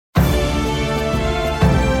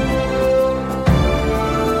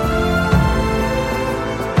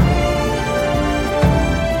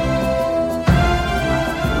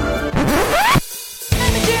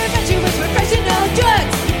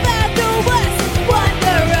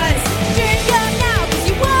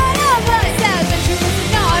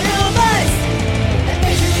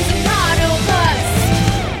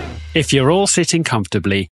If you're all sitting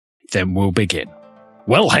comfortably, then we'll begin.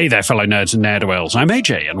 Well, hey there, fellow nerds and ne'er-do-wells. I'm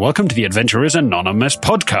AJ, and welcome to the Adventurers Anonymous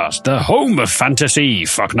podcast, the home of fantasy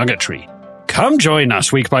fucknuggetry. Come join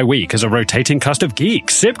us week by week as a rotating cast of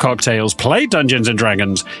geeks sip cocktails, play Dungeons &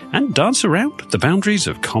 Dragons, and dance around the boundaries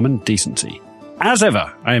of common decency. As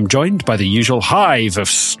ever, I am joined by the usual hive of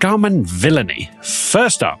scum and villainy.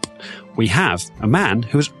 First up, we have a man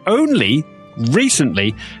who has only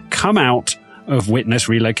recently come out of witness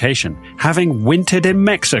relocation. Having wintered in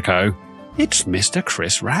Mexico, it's Mr.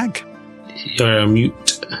 Chris Ragg. You're on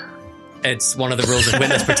mute. It's one of the rules of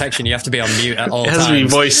witness protection. You have to be on mute at all times. It has to be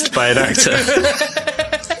voiced by an actor.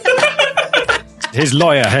 His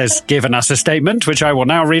lawyer has given us a statement, which I will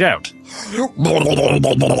now read out.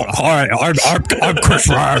 Hi, I'm Chris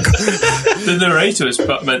Ragg. The narrator is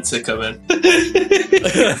meant to come in.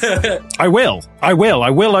 I will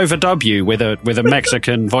overdub you with a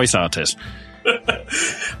Mexican voice artist.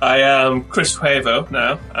 I am Chris Huevo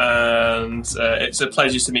now, and it's a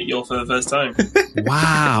pleasure to meet you all for the first time.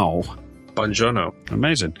 Wow. Buongiorno.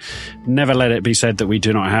 Amazing. Never let it be said that we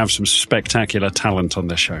do not have some spectacular talent on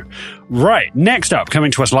this show. Right, next up,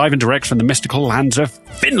 coming to us live and direct from the mystical lands of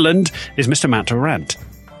Finland, is Mr. Matt Durant.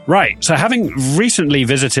 Right, so having recently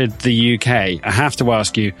visited the UK, I have to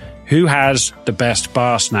ask you, who has the best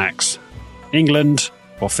bar snacks? England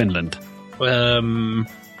or Finland? I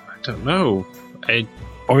don't know.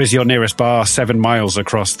 Or is your nearest bar 7 miles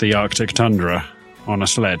across the Arctic tundra on a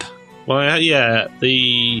sled? Well, yeah,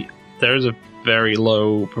 there is a very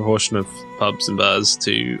low proportion of pubs and bars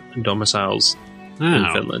to domiciles in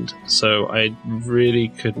Finland, so I really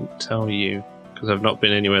couldn't tell you, because I've not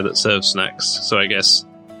been anywhere that serves snacks, so I guess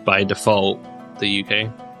by default, the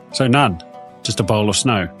UK. So none? Just a bowl of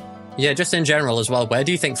snow? Yeah, just in general as well. Where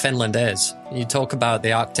do you think Finland is? You talk about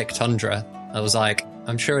the Arctic tundra. I was like,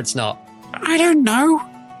 I'm sure it's not. I don't know.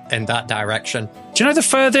 In that direction. Do you know the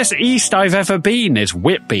furthest east I've ever been is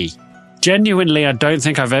Whitby? Genuinely, I don't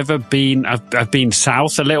think I've ever been... I've been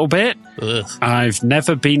south a little bit. Ugh. I've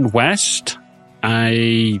never been west.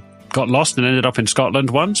 I got lost and ended up in Scotland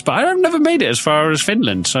once, but I've never made it as far as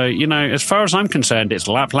Finland. So, you know, as far as I'm concerned, it's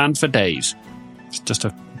Lapland for days. It's just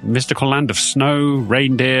a mystical land of snow,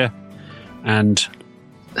 reindeer, and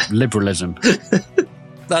liberalism.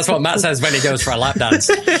 That's what Matt says when he goes for a lap dance.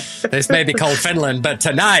 This may be called Finland, but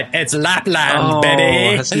tonight it's Lapland,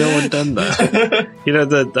 baby. Has no one done that? You know,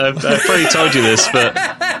 I've probably told you this, but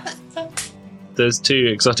there's 2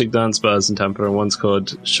 exotic dance bars in Tampa, and one's called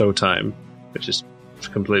Showtime, which is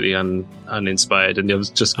completely uninspired, and the other's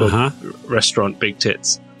just called Restaurant Big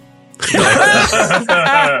Tits.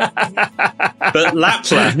 But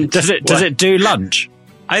Lapland... Does it do lunch?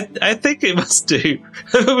 I think it must do.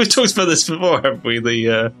 We've talked about this before, haven't we?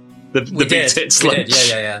 The big tits lunch.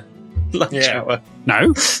 Yeah. Lunch hour.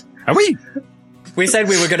 No? Are we? We said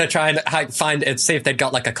we were going to try and find it, see if they'd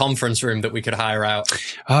got like a conference room that we could hire out.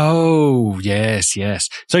 Oh, yes.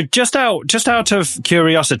 So just out of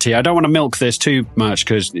curiosity, I don't want to milk this too much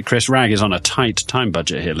because Chris Ragg is on a tight time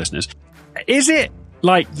budget here, listeners. Is it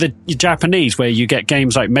like the Japanese where you get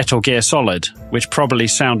games like Metal Gear Solid, which probably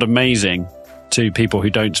sound amazing to people who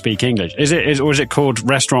don't speak English? Or is it called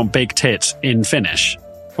Restaurant Big Tits in Finnish?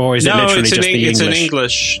 Or is it literally just the English? It's in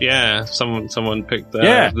English, yeah. Someone picked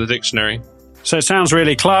the dictionary. So it sounds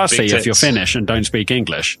really classy if you're Finnish and don't speak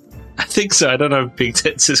English. I think so. I don't know if big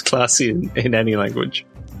tits is classy in any language.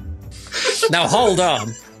 Now hold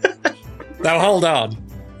on.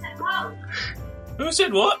 Who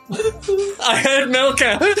said what? I heard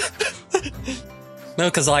Milka.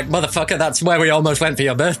 Milka's like, motherfucker, that's where we almost went for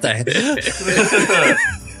your birthday.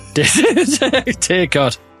 Dear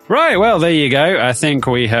God. Right, well, there you go. I think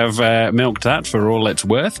we have milked that for all it's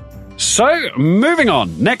worth. So, moving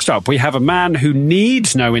on. Next up, we have a man who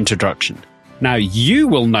needs no introduction. Now, you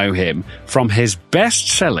will know him from his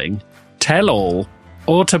best-selling, tell-all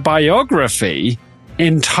autobiography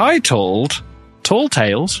entitled Tall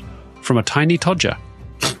Tales from a Tiny Todger.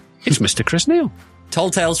 It's Mr. Chris Neal. Tall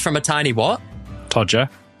Tales from a Tiny what? Todger.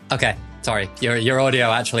 Okay, sorry. Your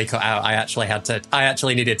audio actually cut out. I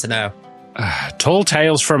actually needed to know. Tall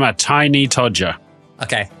Tales from a Tiny Todger.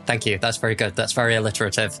 Okay, thank you. That's very good. That's very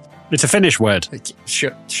alliterative. It's a Finnish word.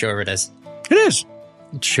 Sure it is. It is.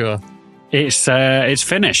 Sure. It's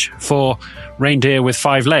Finnish for reindeer with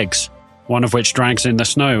 5 legs, one of which drags in the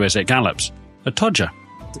snow as it gallops. A todger.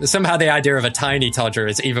 Somehow the idea of a tiny todger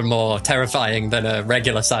is even more terrifying than a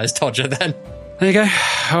regular-sized todger then. There you go.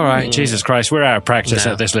 All right, Jesus Christ, we're out of practice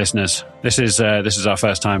at this, listeners. This is our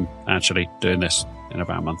first time actually doing this in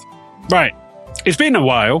about a month. Right. It's been a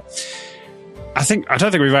while. I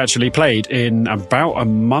don't think we've actually played in about a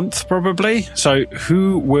month, probably. So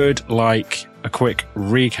who would like a quick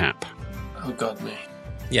recap? Oh, God, me.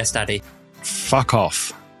 Yes, Daddy. Fuck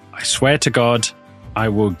off. I swear to God, I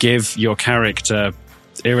will give your character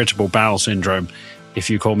irritable bowel syndrome if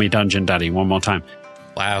you call me Dungeon Daddy one more time.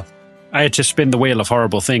 Wow. I had to spin the wheel of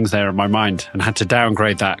horrible things there in my mind and had to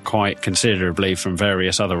downgrade that quite considerably from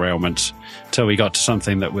various other ailments till we got to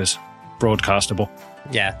something that was broadcastable.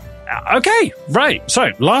 Yeah. Okay, right.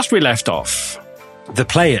 So, last we left off, the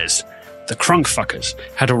players, the crunkfuckers,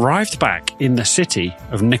 had arrived back in the city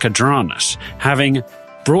of Nicodranus, having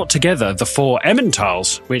brought together the 4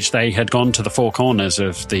 Emmentails, which they had gone to the 4 corners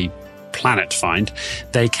of the planet to find.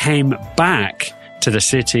 They came back to the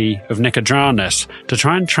city of Nicodranus to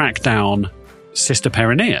try and track down Sister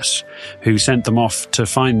Perineus, who sent them off to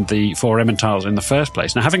find the 4 Emmentails in the first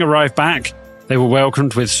place. Now, having arrived back, they were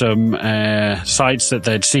welcomed with some sights that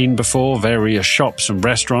they'd seen before, various shops and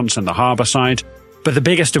restaurants and the harbour side. But the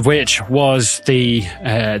biggest of which was the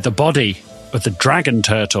body of the dragon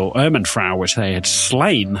turtle, Ermenfrau, which they had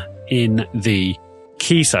slain in the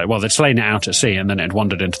quayside. Well, they'd slain it out at sea and then it had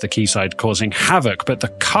wandered into the quayside, causing havoc, but the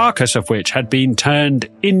carcass of which had been turned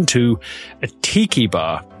into a tiki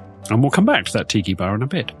bar. And we'll come back to that tiki bar in a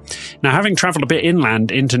bit. Now, having travelled a bit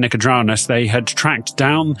inland into Nicodranus, they had tracked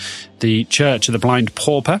down the Church of the Blind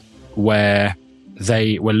Pauper, where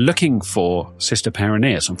they were looking for Sister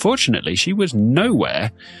Perineus. Unfortunately, she was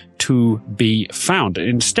nowhere to be found.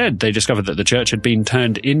 Instead, they discovered that the church had been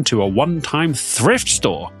turned into a one-time thrift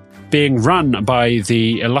store, being run by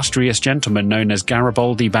the illustrious gentleman known as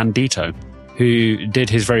Garibaldi Bandito, who did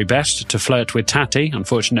his very best to flirt with Tati.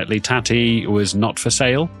 Unfortunately, Tati was not for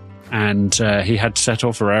sale, and he had to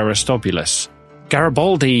settle for Aristobulus.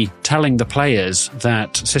 Garibaldi telling the players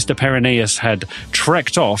that Sister Perineus had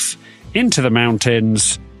trekked off into the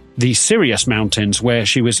mountains, the Sirius Mountains, where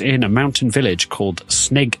she was in a mountain village called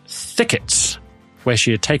Sneg Thickets, where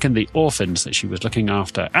she had taken the orphans that she was looking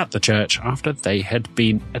after at the church after they had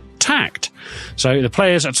been attacked. So the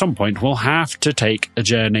players at some point will have to take a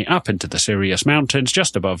journey up into the Sirius Mountains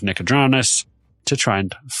just above Nicodranus to try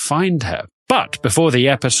and find her. But before the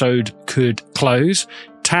episode could close,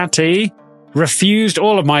 Tati refused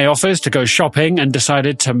all of my offers to go shopping and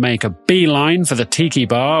decided to make a beeline for the tiki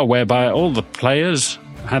bar, whereby all the players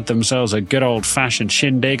had themselves a good old-fashioned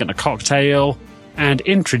shindig and a cocktail and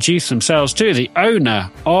introduced themselves to the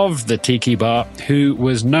owner of the tiki bar, who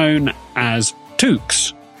was known as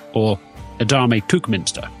Tooks, or Adame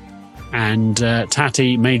Tookminster. And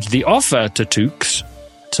Tati made the offer to Tooks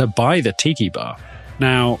to buy the tiki bar.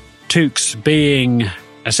 Now, Tooks, being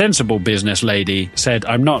a sensible business lady, said,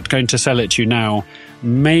 "I'm not going to sell it to you now.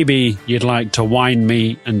 Maybe you'd like to wine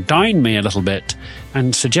me and dine me a little bit,"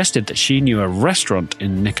 and suggested that she knew a restaurant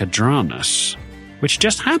in Nicodranus, which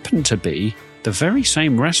just happened to be the very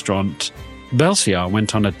same restaurant Belciar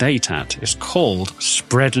went on a date at. It's called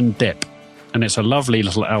Spread and Dip, and it's a lovely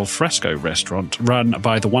little al fresco restaurant run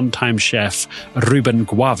by the one-time chef Ruben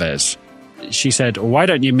Guaves. She said, "Why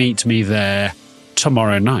don't you meet me there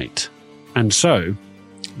tomorrow night?" And so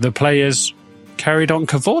the players carried on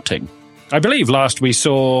cavorting. I believe last we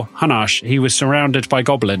saw Hanash, he was surrounded by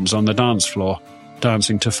goblins on the dance floor,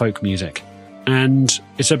 dancing to folk music. And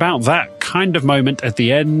it's about that kind of moment at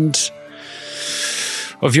the end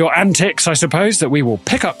of your antics, I suppose, that we will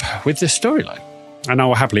pick up with this storyline. And I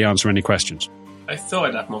will happily answer any questions. I thought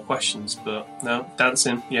I'd have more questions, but no,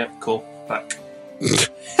 dancing, yeah, cool, back.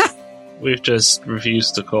 We've just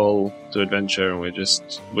refused to call to adventure, and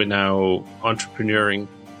we're now entrepreneuring.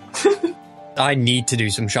 I need to do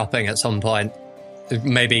some shopping at some point.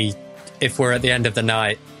 Maybe if we're at the end of the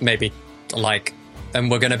night, maybe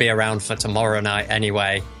and we're going to be around for tomorrow night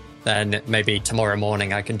anyway, then maybe tomorrow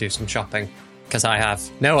morning I can do some shopping, because I have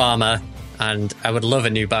no armor and I would love a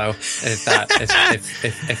new bow. If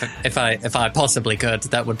I possibly could,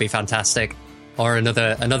 that would be fantastic. Or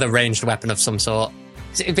another ranged weapon of some sort.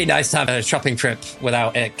 It'd be nice to have a shopping trip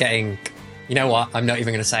without it getting... You know what? I'm not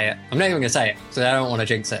even going to say it. So I don't want to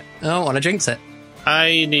jinx it.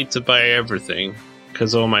 I need to buy everything,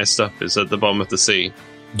 because all my stuff is at the bottom of the sea.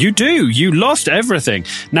 You do. You lost everything.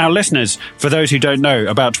 Now, listeners, for those who don't know,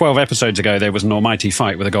 about 12 episodes ago, there was an almighty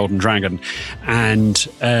fight with a golden dragon. And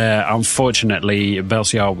unfortunately,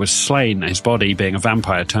 Belciar was slain. His body, being a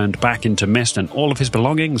vampire, turned back into mist, and all of his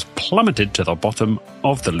belongings plummeted to the bottom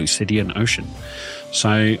of the Lucidian Ocean. So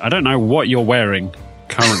I don't know what you're wearing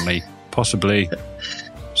currently. Possibly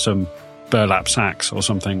some burlap sacks or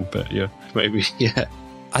something, but yeah. Maybe, yeah.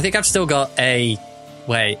 I think I've still got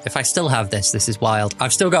Wait, if I still have this is wild.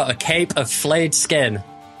 I've still got a cape of flayed skin.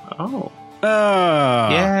 Oh.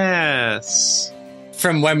 Yes.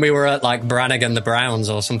 From when we were at, like, Brannigan and the Browns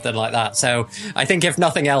or something like that. So I think if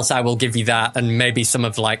nothing else, I will give you that and maybe some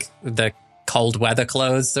of, like, the cold weather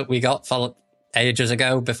clothes that we got for ages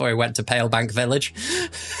ago before we went to Palebank Village.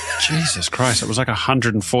 Jesus Christ, it was like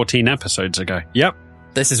 114 episodes ago. Yep.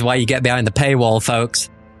 This is why you get behind the paywall, folks.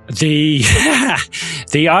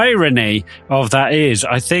 The irony of that is,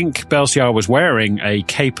 I think Belsiar was wearing a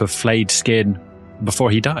cape of flayed skin before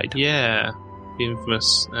he died. Yeah. The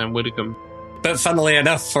infamous Widdicombe. But funnily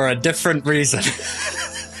enough, for a different reason.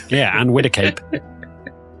 Yeah, and with a cape.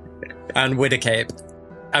 And with a cape.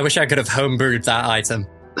 I wish I could have homebrewed that item.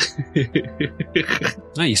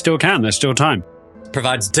 No, you still can. There's still time.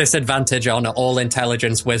 Provides disadvantage on all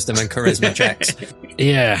intelligence, wisdom, and charisma checks.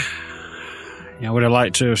 Yeah, I would have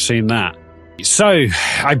liked to have seen that. So,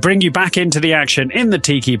 I bring you back into the action in the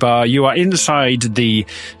tiki bar. You are inside the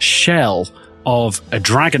shell of a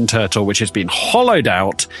dragon turtle, which has been hollowed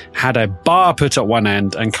out, had a bar put at one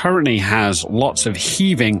end, and currently has lots of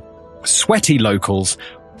heaving, sweaty locals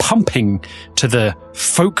pumping to the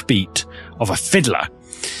folk beat of a fiddler.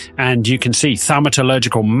 And you can see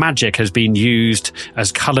thaumaturgical magic has been used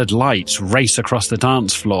as coloured lights race across the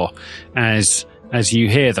dance floor as you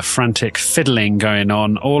hear the frantic fiddling going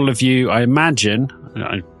on. All of you, I imagine,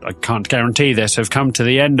 I can't guarantee this, have come to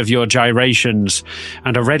the end of your gyrations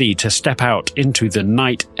and are ready to step out into the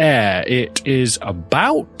night air. It is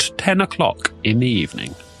about 10 o'clock in the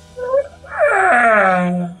evening.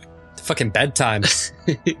 Fucking bedtime.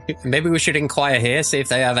 Maybe we should inquire here, see if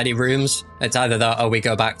they have any rooms. It's either that or we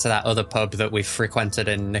go back to that other pub that we frequented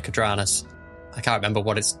in Nicodranus. I can't remember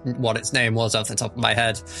what its name was off the top of my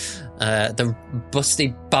head. The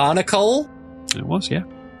Busty Barnacle? It was, yeah.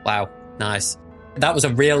 Wow, nice. That was a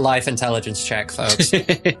real life intelligence check, folks.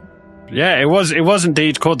 Yeah, it was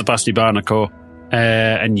indeed called the Busty Barnacle.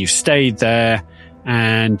 And you stayed there,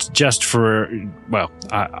 and just for, well,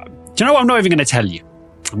 do you know what? I'm not even going to tell you.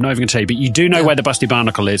 But you do know where the Busty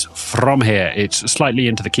Barnacle is from here. It's slightly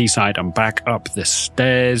into the quayside and back up the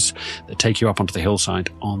stairs that take you up onto the hillside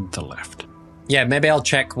on the left. Yeah, maybe I'll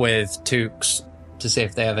check with Tukes to see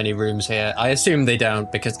if they have any rooms here. I assume they don't,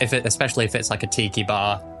 because especially if it's like a tiki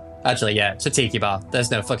bar. Actually, yeah, it's a tiki bar. There's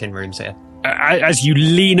no fucking rooms here. As you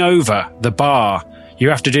lean over the bar, you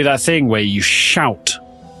have to do that thing where you shout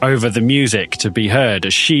over the music to be heard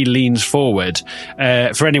as she leans forward.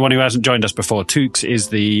 For anyone who hasn't joined us before, Tukes is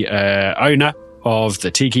the owner of the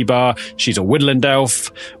tiki bar. She's a woodland elf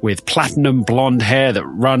with platinum blonde hair that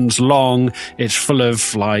runs long. It's full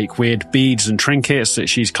of like weird beads and trinkets that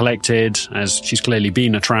she's collected, as she's clearly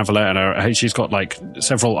been a traveller, and she's got like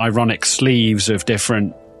several ironic sleeves of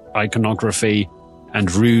different iconography and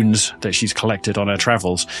runes that she's collected on her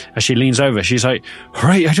travels. As she leans over, she's like,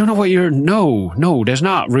 right, I don't know what you're... No, there's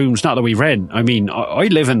not rooms, not that we rent. I mean, I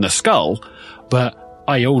live in the Skull, but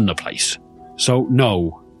I own the place. So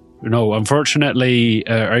no, unfortunately,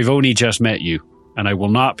 I've only just met you, and I will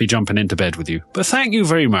not be jumping into bed with you. But thank you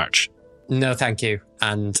very much. No, thank you.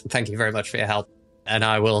 And thank you very much for your help. And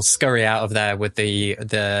I will scurry out of there with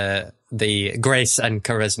the grace and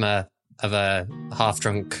charisma of a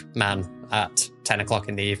half-drunk man at 10 o'clock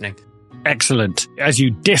in the evening. Excellent. As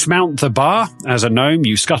you dismount the bar, as a gnome,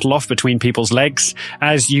 you scuttle off between people's legs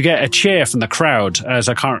as you get a cheer from the crowd. I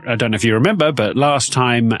don't know if you remember, but last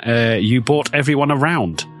time you brought everyone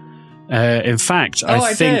around. In fact,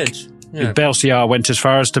 I think Belsiar went as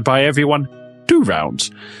far as to buy everyone 2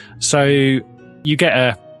 rounds. So you get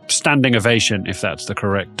a standing ovation, if that's the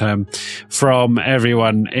correct term, from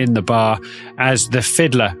everyone in the bar as the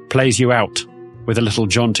fiddler plays you out with a little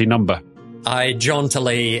jaunty number. I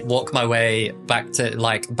jauntily walk my way back to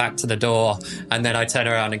the door, and then I turn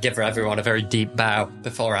around and give everyone a very deep bow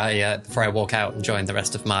before I walk out and join the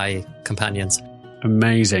rest of my companions.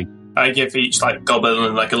 Amazing. I give each like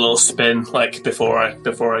goblin like a little spin like before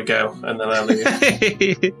I go, and then I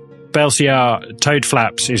leave. Belsiar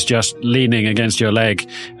Toadflaps is just leaning against your leg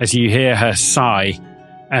as you hear her sigh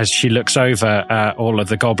as she looks over at all of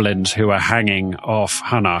the goblins who are hanging off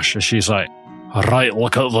Hanash, as she's like, right,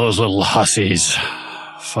 look at those little hussies.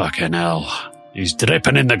 Fucking hell. He's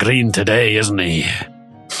dripping in the green today, isn't he?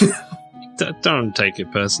 Don't take it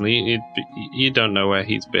personally. You don't know where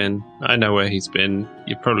he's been. I know where he's been.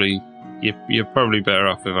 You're probably better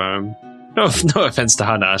off with him. No offense to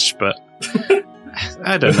Hanash, but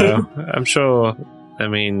I don't know. I'm sure. I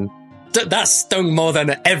mean, that stung more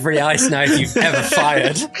than every ice knife you've ever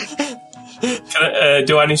fired.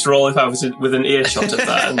 Do I need to roll if I was with an earshot of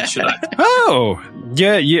that? And should I? Oh,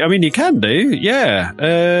 yeah. I mean, you can do. Yeah.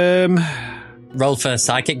 Roll for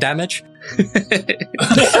psychic damage.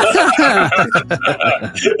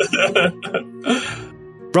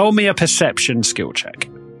 Roll me a perception skill check.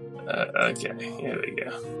 Okay, here we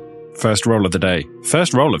go. First roll of the day.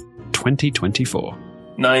 First roll of 2024.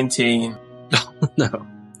 19. No.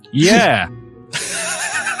 Yeah.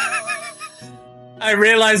 I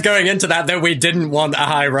realized going into that we didn't want a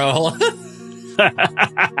high roll.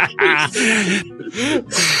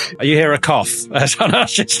 You hear a cough as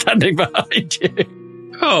Hanash is standing behind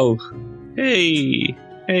you. Oh, hey,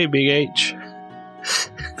 Big H.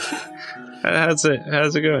 How's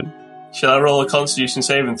it going? Shall I roll a Constitution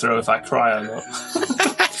saving throw if I cry or not?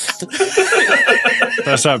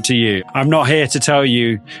 That's up to you. I'm not here to tell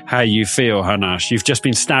you how you feel, Hanash. You've just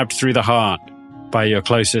been stabbed through the heart by your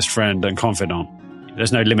closest friend and confidant.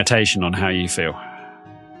 There's no limitation on how you feel.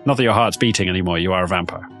 Not that your heart's beating anymore, you are a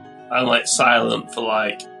vampire. I'm silent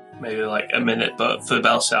for maybe a minute, but for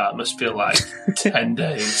Belsiar it must feel 10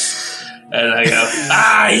 days. And I go,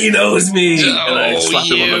 he knows me! And I slap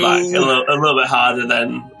him on the back a little bit harder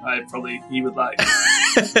than he would like.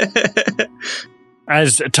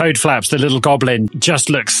 As Toad Flaps, the little goblin, just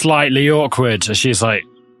looks slightly awkward as she's like,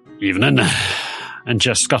 evening, and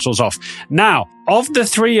just scuttles off. Now, of the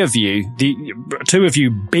three of you, the two of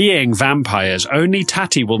you being vampires, only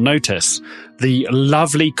Tatty will notice the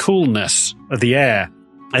lovely coolness of the air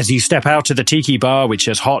as you step out of the tiki bar, which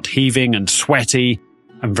is hot, heaving and sweaty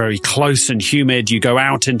and very close and humid. You go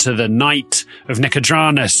out into the night of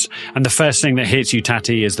Nicodranus, and the first thing that hits you,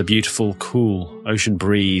 Tatty, is the beautiful, cool ocean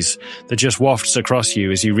breeze that just wafts across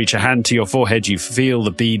you. As you reach a hand to your forehead, you feel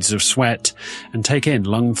the beads of sweat and take in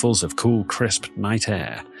lungfuls of cool, crisp night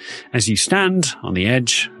air. As you stand on the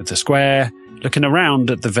edge of the square, looking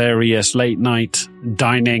around at the various late night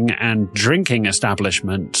dining and drinking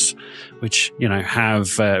establishments, which,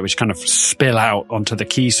 which kind of spill out onto the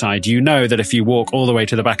quayside, you know that if you walk all the way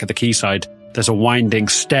to the back of the quayside, there's a winding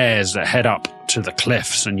stairs that head up to the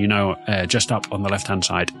cliffs, and just up on the left-hand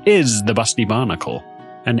side is the Busty Barnacle,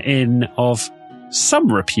 an inn of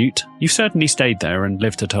some repute. You've certainly stayed there and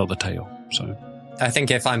lived to tell the tale, so... I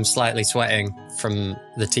think if I'm slightly sweating from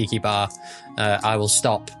the tiki bar, I will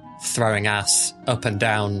stop throwing ass up and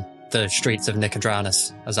down the streets of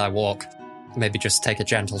Nicodranus as I walk. Maybe just take a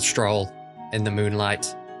gentle stroll in the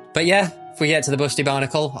moonlight. But yeah, if we get to the Busty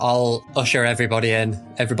Barnacle, I'll usher everybody in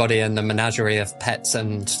the menagerie of pets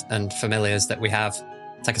and familiars that we have.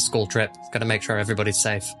 It's like a school trip. Got to make sure everybody's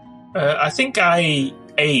safe. I think I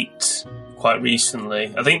ate quite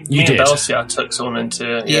recently. I think you me did. And Belsiar took someone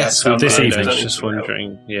into... Yes, this evening. I was just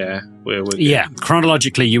wondering, where would Yeah,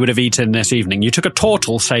 chronologically, you would have eaten this evening. You took a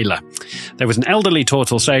turtle sailor. There was an elderly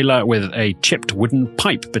turtle sailor with a chipped wooden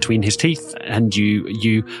pipe between his teeth, and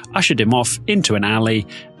you ushered him off into an alley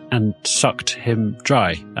and sucked him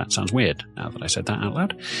dry. That sounds weird, now that I said that out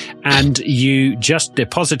loud. And you just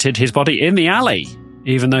deposited his body in the alley.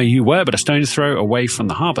 Even though you were but a stone's throw away from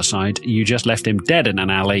the harbour side, you just left him dead in an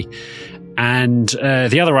alley. And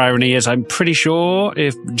the other irony is, I'm pretty sure,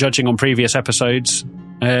 if judging on previous episodes,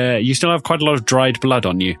 you still have quite a lot of dried blood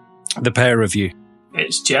on you. The pair of you.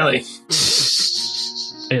 It's jelly.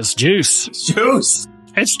 It's juice. It's juice.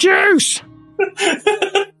 It's juice!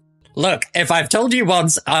 Look, if I've told you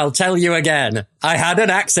once, I'll tell you again. I had an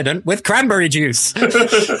accident with cranberry juice. Damn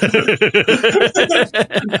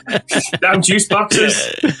juice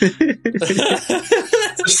boxes.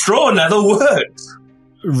 The straw never works.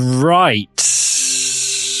 Right.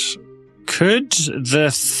 Could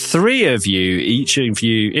the three of you, each of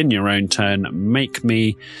you in your own turn, make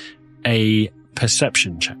me a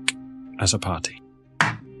perception check as a party?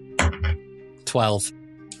 12.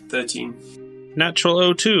 13.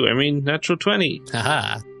 Natural 02, natural 20.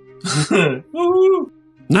 Haha.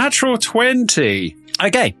 Natural 20.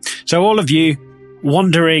 Okay, so all of you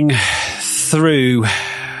wandering through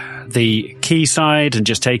the quayside and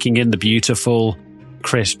just taking in the beautiful,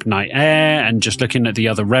 crisp night air and just looking at the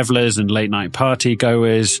other revelers and late night party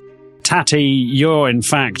goers. Tatty, you're in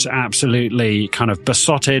fact absolutely kind of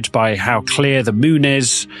besotted by how clear the moon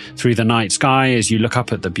is through the night sky as you look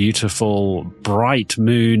up at the beautiful, bright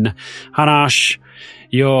moon. Hanash,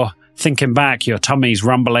 you're thinking back, your tummy's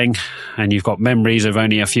rumbling, and you've got memories of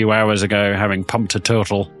only a few hours ago having pumped a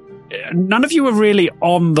turtle. None of you are really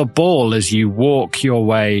on the ball as you walk your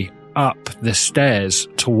way up the stairs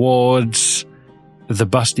towards the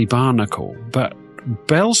Busty Barnacle. But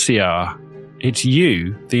Belsiar, it's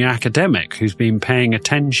you, the academic, who's been paying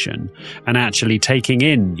attention and actually taking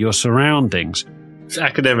in your surroundings.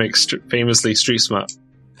 Academics, famously street smart.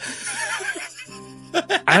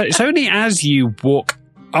 It's only as you walk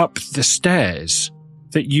up the stairs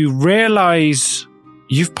that you realize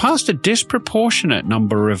you've passed a disproportionate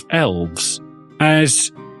number of elves,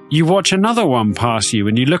 as you watch another one pass you,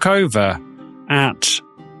 and you look over at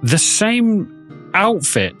the same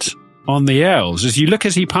outfit on the elves. As you look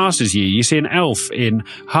as he passes you, you see an elf in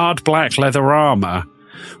hard black leather armor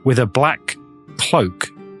with a black cloak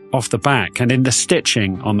off the back, and in the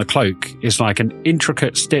stitching on the cloak is like an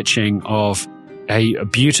intricate stitching of a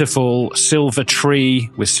beautiful silver tree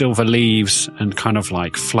with silver leaves and kind of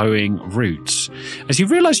like flowing roots. As you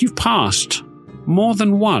realize you've passed more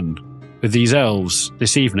than one with these elves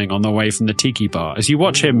this evening on the way from the tiki bar, as you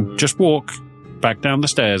watch him just walk back down the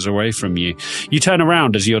stairs away from you. You turn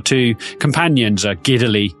around as your two companions are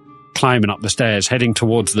giddily climbing up the stairs, heading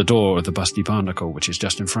towards the door of the Busty Barnacle, which is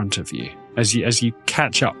just in front of you. As you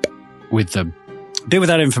catch up with them, deal with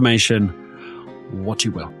that information what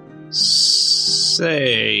you will.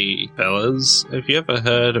 Say, fellas, have you ever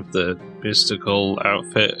heard of the mystical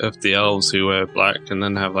outfit of the elves who wear black and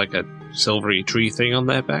then have like a silvery tree thing on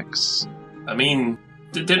their backs? I mean,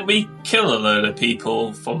 didn't we kill a load of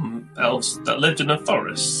people from elves that lived in the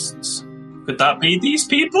forests? Could that be these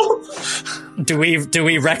people? Do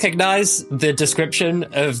we recognize the description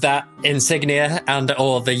of that insignia and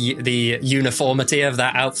or the uniformity of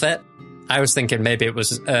that outfit? I was thinking maybe it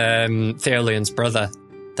was Theolian's brother.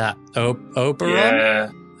 That Oberon? Yeah.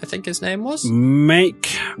 I think his name was?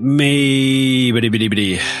 Make me...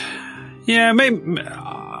 Yeah, I'm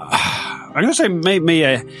going to say make me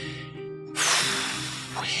a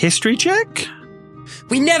history check?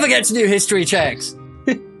 We never get to do history checks!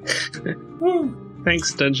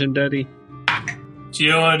 Thanks, Dungeon Daddy. Do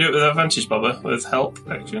you want to do it with advantage, Bubba? With help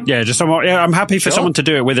action? Yeah, just someone. Yeah, I'm happy for someone to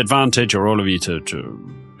do it with advantage, or all of you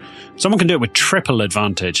to... Someone can do it with triple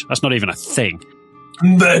advantage. That's not even a thing.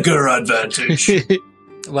 Mega advantage.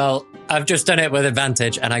 Well, I've just done it with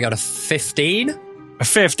advantage, and I got a 15. A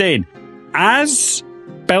 15. As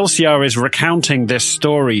Belciar is recounting this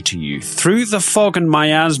story to you, through the fog and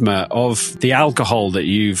miasma of the alcohol that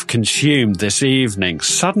you've consumed this evening,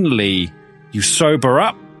 suddenly you sober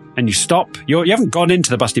up and you stop. You haven't gone into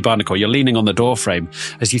the Busty Barnacle. You're leaning on the doorframe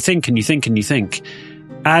as you think and you think and you think.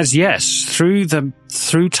 As yes, through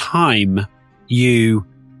time, you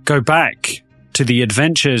go back to the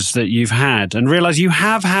adventures that you've had and realize you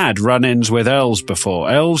have had run-ins with elves before.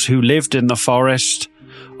 Elves who lived in the forest,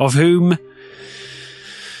 of whom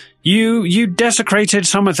you desecrated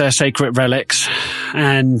some of their sacred relics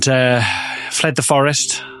and fled the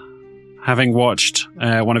forest, having watched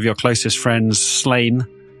one of your closest friends slain,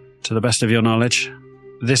 to the best of your knowledge.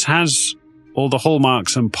 This has all the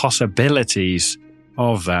hallmarks and possibilities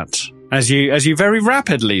of that. As you very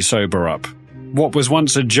rapidly sober up, what was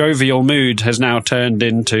once a jovial mood has now turned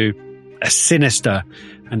into a sinister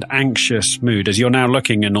and anxious mood, as you're now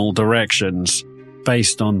looking in all directions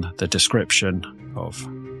based on the description of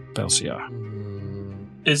Belciar.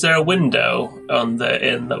 Is there a window on the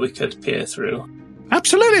inn that we could peer through?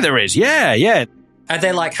 Absolutely there is, yeah. Are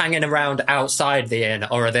they like hanging around outside the inn,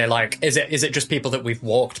 or are they like, is it just people that we've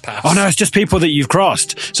walked past? Oh no, it's just people that you've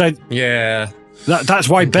crossed. So yeah. That's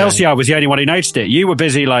why Belciar was the only one who noticed it. You were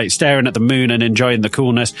busy like staring at the moon and enjoying the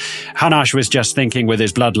coolness. Hanash was just thinking with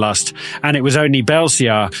his bloodlust. And it was only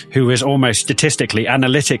Belciar who was almost statistically,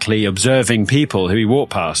 analytically observing people who he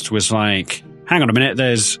walked past, was like, hang on a minute,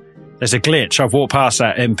 there's a glitch. I've walked past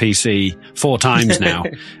that NPC 4 times now.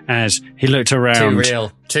 As he looked around. Too real,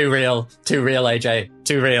 AJ.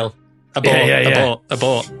 Too real.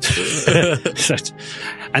 Abort.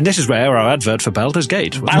 And this is where our advert for Baldur's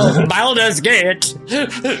Gate. Baldur's Gate.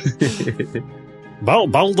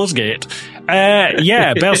 Baldur's Gate.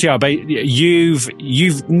 Yeah, Belciar,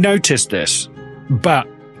 you've noticed this, but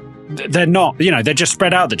they're not. They're just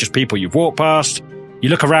spread out. They're just people you've walked past. You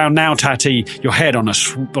look around now, Tatty. Your head on a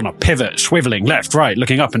pivot, swiveling left, right,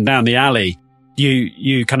 looking up and down the alley.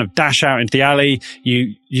 You kind of dash out into the alley.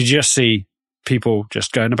 You just see people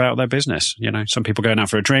just going about their business. Some people going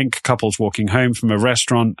out for a drink, couples walking home from a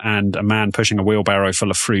restaurant, and a man pushing a wheelbarrow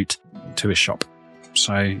full of fruit to his shop.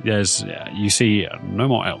 So you see no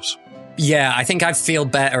more elves. Yeah, I think I'd feel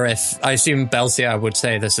better if, I assume Belciar would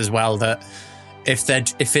say this as well, that if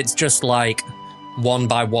it's just like one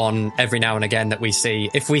by one every now and again that we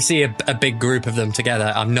see, if we see a big group of them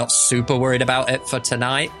together, I'm not super worried about it for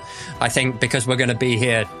tonight. I think because we're going to be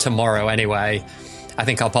here tomorrow anyway, I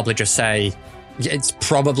think I'll probably just say it's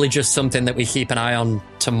probably just something that we keep an eye on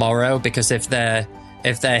tomorrow, because if they're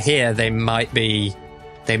here, they might be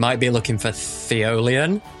looking for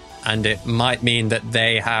Theolian, and it might mean that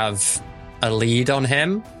they have a lead on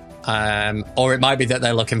him, or it might be that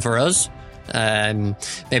they're looking for us.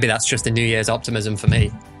 Maybe that's just the New Year's optimism for me.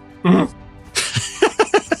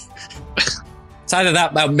 It's either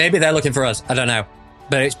that, maybe they're looking for us. I don't know,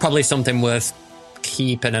 but it's probably something worth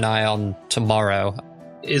keeping an eye on tomorrow.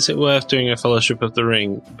 Is it worth doing a Fellowship of the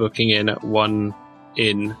Ring, booking in at one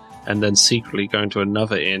inn, and then secretly going to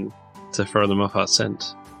another inn to throw them off our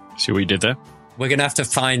scent? See what we did there? We're going to have to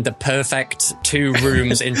find the perfect 2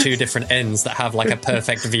 rooms in 2 different inns that have like a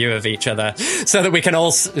perfect view of each other, so that we can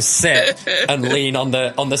all sit and lean on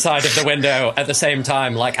the side of the window at the same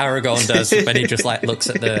time, like Aragorn does when he just like looks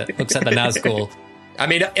at the Nazgul. I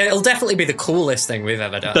mean, it'll definitely be the coolest thing we've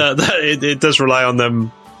ever done. It does rely on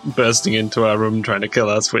them bursting into our room trying to kill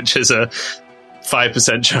us, which is a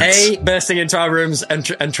 5% chance. A, bursting into our rooms and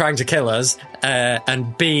trying to kill us,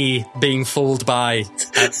 and B, being fooled by,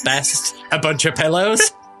 at best, a bunch of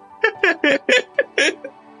pillows.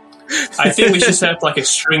 I think we should set up like a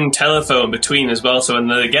string telephone between as well, so when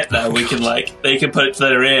they get there, we can they can put it to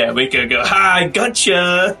their ear. We can go, "Hi,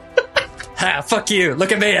 gotcha." Ha, fuck you!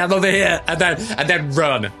 Look at me, I'm over here, and then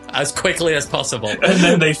run as quickly as possible. And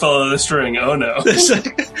then they follow the string. Oh no!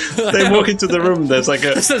 They walk into the room. There's like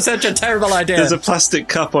a. This is such a terrible idea. There's a plastic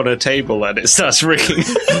cup on a table, and it starts ringing.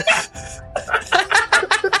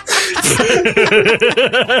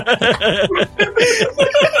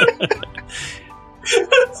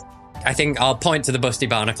 I think I'll point to the Busty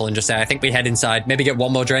Barnacle and just say, I think we head inside, maybe get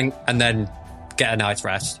one more drink, and then get a night's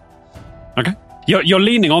rest. Okay. You're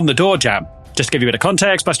leaning on the door jam. Just to give you a bit of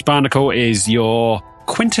context, Busty Barnacle is your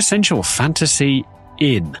quintessential fantasy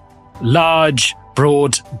inn. Large,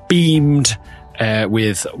 broad, beamed,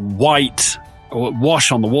 with white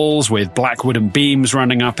wash on the walls with black wooden beams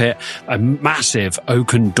running up it, a massive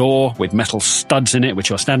oaken door with metal studs in it, which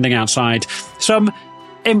you're standing outside, some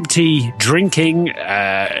empty drinking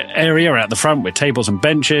area at the front with tables and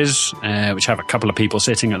benches, which have a couple of people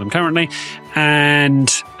sitting at them currently,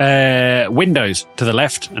 and windows to the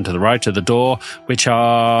left and to the right of the door, which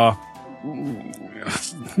are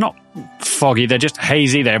not foggy, they're just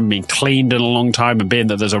hazy. They haven't been cleaned in a long time, and being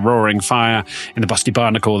that there's a roaring fire in the Busty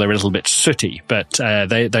Barnacle, they're a little bit sooty, but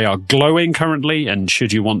they are glowing currently, and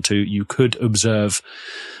should you want to, you could observe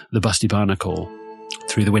the Busty Barnacle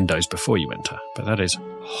through the windows before you enter, but that is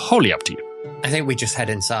wholly up to you. I think we just head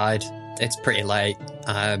inside. It's pretty late.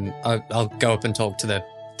 I'll go up and talk to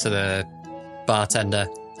the bartender.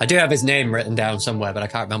 I do have his name written down somewhere, but I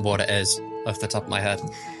can't remember what it is off the top of my head.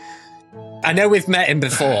 I know we've met him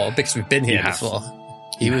before because we've been here before.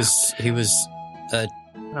 He was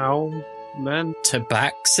Ow, man.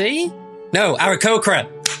 Tabaxi? No, Aarakocra.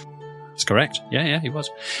 That's correct. Yeah, he was.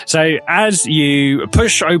 So as you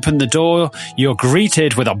push open the door, you're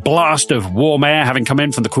greeted with a blast of warm air having come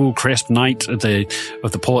in from the cool, crisp night of the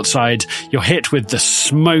port side. You're hit with the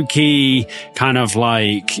smoky, kind of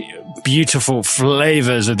like beautiful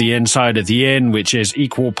flavors of the inside of the inn, which is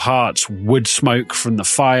equal parts wood smoke from the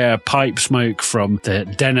fire, pipe smoke from the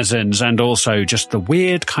denizens, and also just the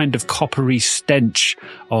weird kind of coppery stench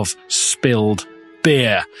of spilled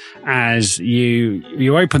beer. As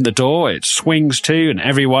you open the door, it swings to, and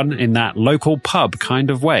everyone in that local pub kind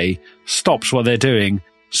of way stops what they're doing,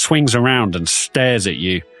 swings around and stares at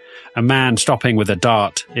you. A man stopping with a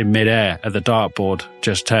dart in midair at the dartboard,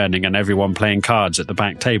 just turning, and everyone playing cards at the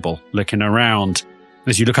back table, looking around.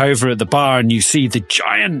 As you look over at the bar and you see the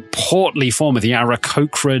giant portly form of the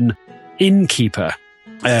Aarakocran innkeeper,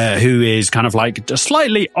 who is kind of like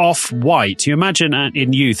slightly off-white. You imagine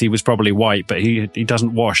in youth he was probably white, but he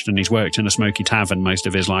doesn't wash, and he's worked in a smoky tavern most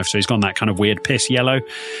of his life, so he's gone that kind of weird piss yellow,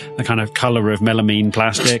 the kind of colour of melamine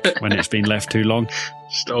plastic when it's been left too long.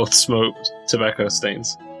 Just old smoke, tobacco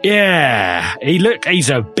stains. Yeah, he's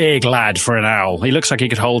a big lad for an owl. He looks like he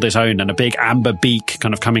could hold his own, and a big amber beak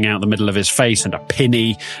kind of coming out the middle of his face and a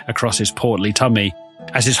pinny across his portly tummy.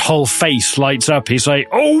 As his whole face lights up, he's like,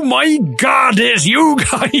 "Oh my God, it's you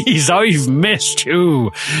guys! I've missed you.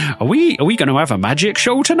 Are we going to have a magic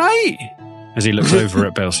show tonight?" As he looks over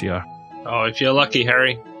at Belsiar. Oh, if you're lucky,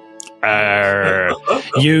 Harry.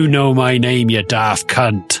 You know my name, you daft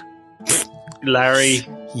cunt. Larry.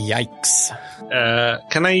 Yikes.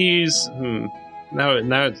 Can I use...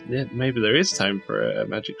 maybe there is time for a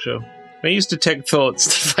magic show. Can I use Detect Thoughts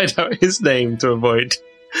to find out his name to avoid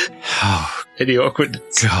any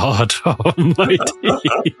awkwardness? God almighty.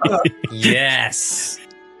 Yes.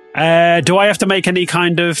 Do I have to make any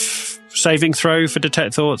kind of saving throw for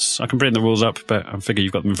Detect Thoughts? I can bring the rules up, but I figure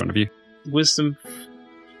you've got them in front of you. Wisdom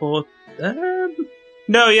 4...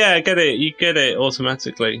 No, yeah, I get it. You get it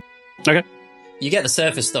automatically. Okay. You get the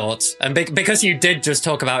surface thoughts, and because you did just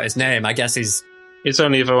talk about his name, I guess he's... It's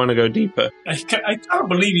only if I want to go deeper. I can't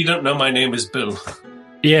believe you don't know my name is Bill.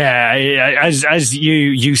 Yeah, as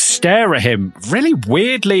you stare at him really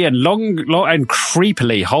weirdly and long and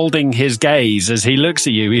creepily, holding his gaze as he looks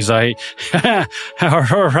at you, he's like,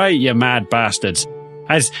 "All right, you mad bastards.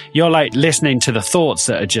 as you're like listening to the thoughts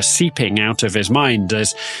that are just seeping out of his mind.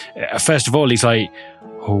 As first of all, he's like,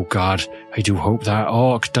 "Oh God, I do hope that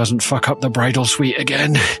orc doesn't fuck up the bridal suite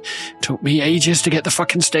again. Took me ages to get the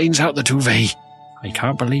fucking stains out the duvet. I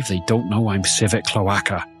can't believe they don't know I'm Civic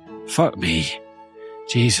Cloaca. Fuck me.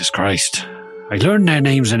 Jesus Christ. I learned their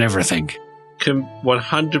names and everything."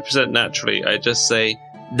 100% naturally, I just say,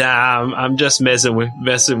 "Nah, I'm just messing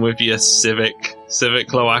with your Civic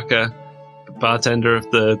Cloaca, bartender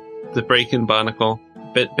of the Breaking Barnacle,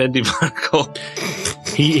 Bendy Barnacle."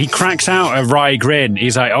 He cracks out a wry grin.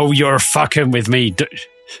 He's like, "Oh, you're fucking with me.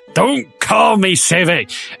 Don't call me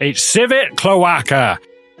Civic. It's Civic Cloaca."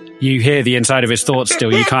 You hear the inside of his thoughts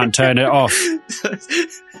still. You can't turn it off.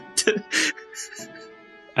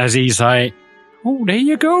 As he's like, "Oh, there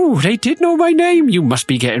you go. They did know my name. You must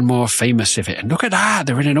be getting more famous, Civic. And look at that.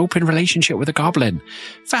 They're in an open relationship with a goblin.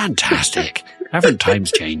 Fantastic. Haven't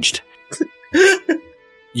times changed?"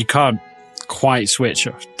 You can't quite switch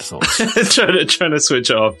off the thoughts. trying to switch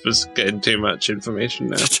it off is getting too much information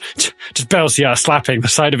now. Just Belsiar slapping the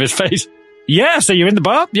side of his face. Yeah, so you're in the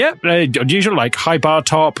bar. Yeah, usual, like high bar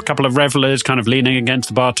top, a couple of revelers kind of leaning against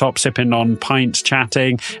the bar top, sipping on pints,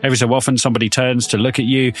 chatting. Every so often somebody turns to look at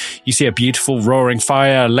you. You see a beautiful roaring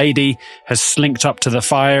fire. A lady has slinked up to the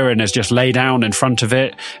fire and has just laid down in front of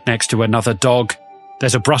it next to another dog.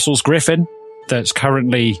 There's a Brussels Griffin that's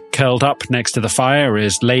currently curled up next to the fire.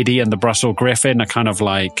 Is Lady and the Brussels Griffin are kind of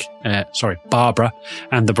like, Barbara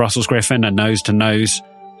and the Brussels Griffin are nose to nose,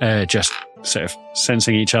 just sort of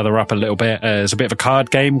sensing each other up a little bit. There's a bit of a card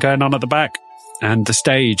game going on at the back. And the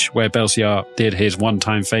stage where Belsiar did his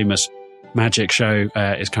one-time famous magic show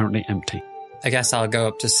is currently empty. I guess I'll go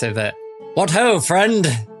up to Civet. "What ho, friend?"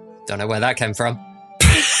 Don't know where that came from.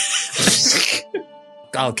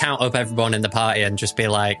 I'll count up everyone in the party and just be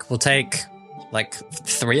like, "We'll take like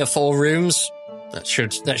 3 or 4 rooms. That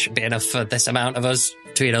should be enough for this amount of us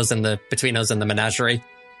between us and the menagerie.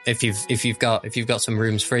 If you've got some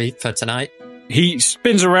rooms free for tonight." He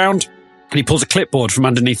spins around and he pulls a clipboard from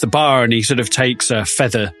underneath the bar and he sort of takes a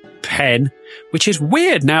feather pen, which is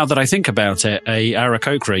weird now that I think about it. A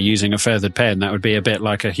Aarakocra using a feathered pen, that would be a bit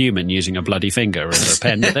like a human using a bloody finger as a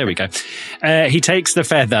pen. There we go. He takes the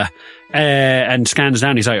feather and scans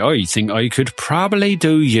down. He's like, "Oh, you think I could probably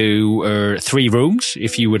do you 3 rooms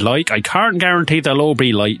if you would like. I can't guarantee they'll all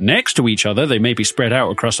be like next to each other. They may be spread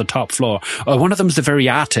out across the top floor. One of them's the very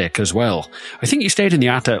attic as well. I think you stayed in the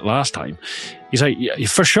attic last time." He's like, "Yeah,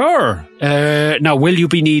 for sure. Now, will you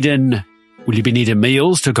be needing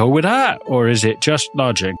meals to go with that, or is it just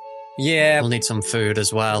lodging?" "Yeah, we'll need some food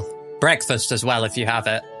as well. Breakfast as well, if you have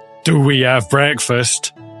it." "Do we have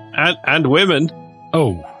breakfast?" And women.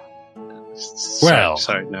 "Oh. Well,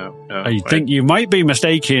 sorry, no. I think you might be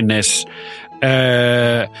mistaking this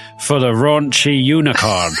for the raunchy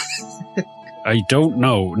unicorn." "I don't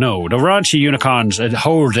know. No, the raunchy unicorn's a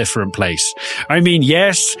whole different place. I mean,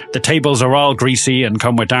 yes, the tables are all greasy and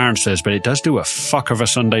come with dancers, but it does do a fuck of a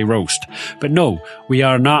Sunday roast. But no, we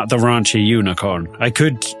are not the raunchy unicorn. I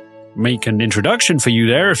could make an introduction for you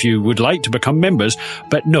there if you would like to become members,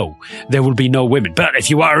 but no, there will be no women. But if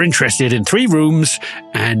you are interested in 3 rooms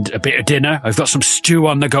and a bit of dinner, I've got some stew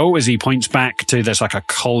on the go," as he points back to, there's like a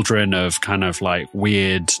cauldron of kind of like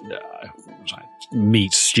weird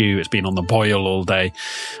meat stew. It's been on the boil all day.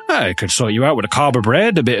 I could sort you out with a cob of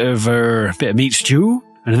bread, a bit of meat stew,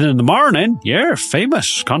 and then in the morning,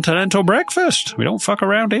 famous continental breakfast. We don't fuck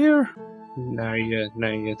around here. Now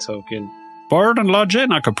you're talking. Board and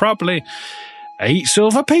lodging, I could probably 8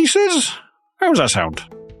 silver pieces. How does that sound?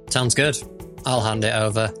 Sounds good. I'll hand it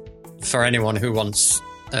over. For anyone who wants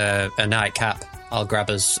a nightcap, I'll grab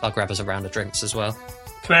us a round of drinks as well.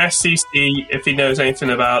 Can I ask CC if he knows anything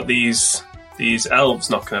about these elves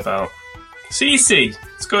knocking about? CC,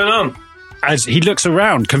 what's going on? As he looks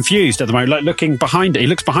around, confused at the moment, like looking behind it, he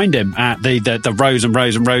looks behind him at the rows and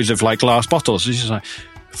rows and rows of like glass bottles. He's just like,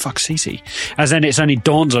 "Fuck, Cece." As then it's only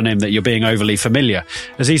dawns on him that you're being overly familiar.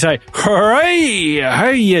 As he's like, "Hooray! How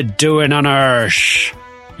you doing on Earth?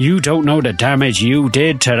 You don't know the damage you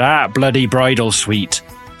did to that bloody bridal suite.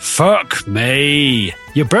 Fuck me.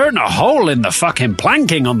 You burnt a hole in the fucking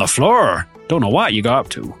planking on the floor. Don't know what you got up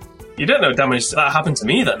to." You don't know damage that happened to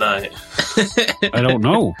me that night. "I don't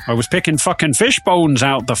know. I was picking fucking fish bones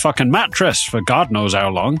out the fucking mattress for God knows how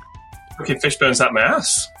long." Fucking fish bones out my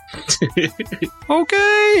ass.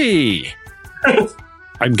 Okay.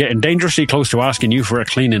 I'm getting dangerously close to asking you for a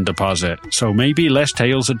cleaning deposit, so maybe less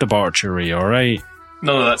tales of debauchery, alright?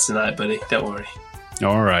 None of that's tonight, buddy. Don't worry.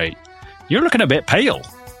 Alright. You're looking a bit pale.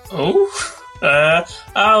 Oh?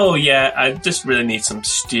 Oh yeah, I just really need some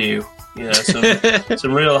stew. Yeah,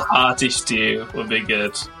 some real hearty stew would be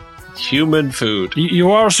good. Human food.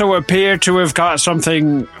 You also appear to have got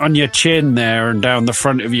something on your chin there and down the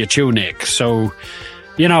front of your tunic. So,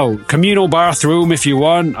 communal bathroom if you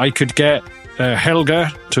want. I could get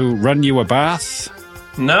Helga to run you a bath.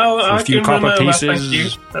 No, for I a few can copper remember,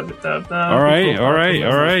 pieces. Thank you. All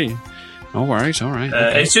right. No worries, all right.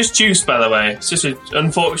 Okay. It's just juice, by the way. It's just an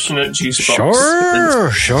unfortunate juice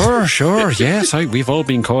box. Sure. Yes, we've all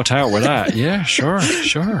been caught out with that. Yeah, sure.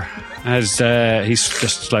 As he's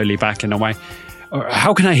just slowly backing away.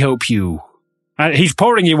 How can I help you? He's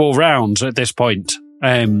pouring you all round at this point.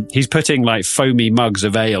 He's putting like foamy mugs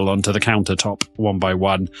of ale onto the countertop one by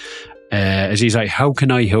one. As he's like, how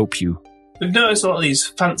can I help you? We've noticed a lot of these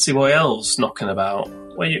fancy boy elves knocking about.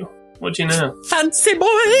 What do you know? Fancy boy!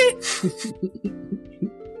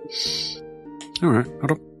 All right,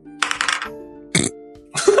 hold on.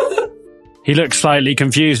 He looks slightly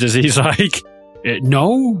confused as he's like,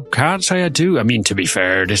 no, can't say I do. I mean, to be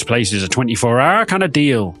fair, this place is a 24-hour kind of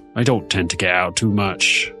deal. I don't tend to get out too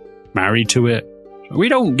much. Married to it. We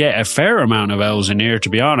don't get a fair amount of elves in here, to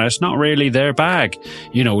be honest. Not really their bag.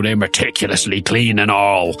 They're meticulously clean and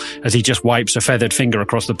all, as he just wipes a feathered finger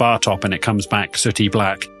across the bar top and it comes back sooty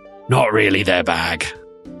black. Not really their bag.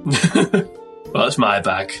 Well, it's my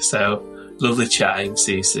bag, so lovely chatting,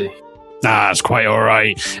 Cece. That's quite all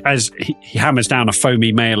right. As he hammers down a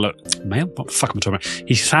foamy mail? What the fuck am I talking about?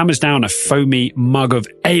 He hammers down a foamy mug of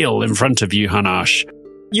ale in front of you, Hanash.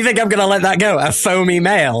 You think I'm going to let that go? A foamy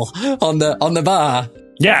male on the bar?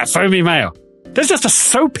 Yeah, foamy male. There's just a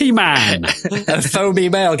soapy man. A foamy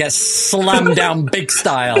male gets slammed down big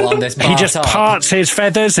style on this bar He just top. parts his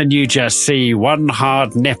feathers and you just see one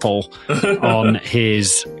hard nipple on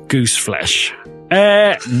his goose flesh.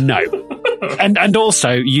 No. And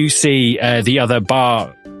also you see the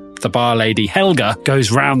bar lady, Helga, goes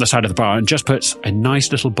round the side of the bar and just puts a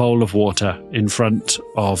nice little bowl of water in front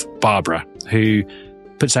of Barbara, who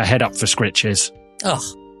puts her head up for scritches. Ugh.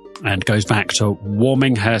 And goes back to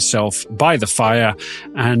warming herself by the fire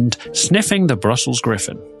and sniffing the Brussels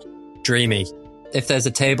Griffin. Dreamy. If there's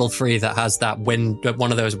a table free that has that one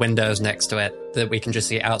of those windows next to it that we can just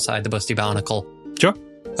see outside the Busty Barnacle. Sure.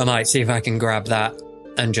 I might see if I can grab that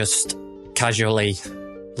and just casually,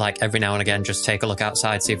 like every now and again, just take a look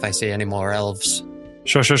outside, see if I see any more elves.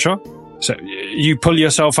 Sure. So you pull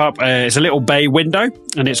yourself up. It's a little bay window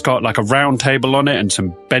and it's got like a round table on it and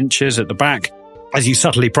some benches at the back. As you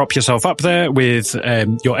subtly prop yourself up there with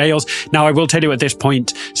your ales. Now, I will tell you at this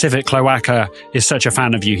point, Civic Cloaca is such a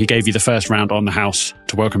fan of you, he gave you the first round on the house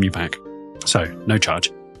to welcome you back. So, no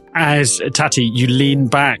charge. As Tati, you lean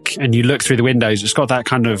back and you look through the windows, it's got that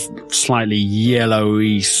kind of slightly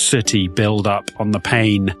yellowy, sooty build-up on the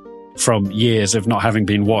pane from years of not having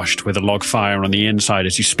been washed with a log fire on the inside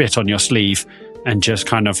as you spit on your sleeve and just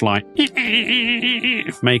kind of like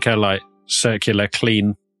make a like circular,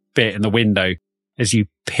 clean bit in the window. As you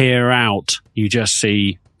peer out, you just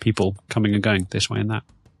see people coming and going this way and that.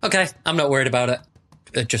 Okay, I'm not worried about it.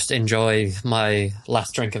 I just enjoy my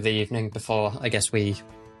last drink of the evening before I guess we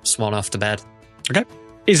swan off to bed. Okay.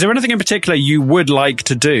 Is there anything in particular you would like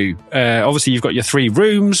to do? Obviously, you've got your 3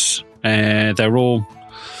 rooms. They're all,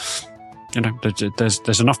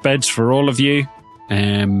 there's enough beds for all of you.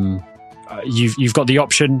 You've got the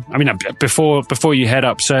option. I mean, before you head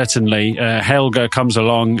up, certainly, Helga comes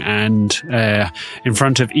along and in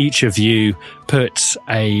front of each of you puts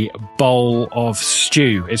a bowl of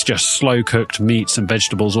stew. It's just slow-cooked meats and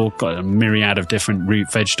vegetables, all got a myriad of different root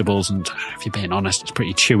vegetables. And if you're being honest, it's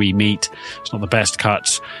pretty chewy meat. It's not the best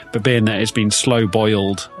cuts, but being that it's been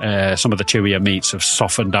slow-boiled, some of the chewier meats have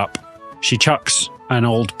softened up. She chucks an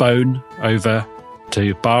old bone over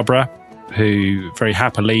to Barbara, who very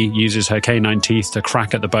happily uses her canine teeth to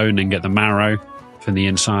crack at the bone and get the marrow from the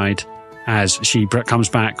inside, as she comes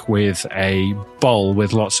back with a bowl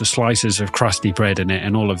with lots of slices of crusty bread in it,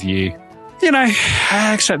 and all of you,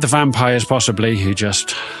 except the vampires possibly, who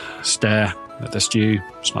just stare at the stew,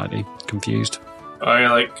 slightly confused.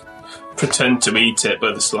 I pretend to eat it,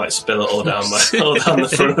 but just spill it all down the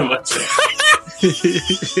front of myself.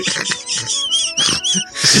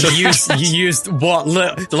 You used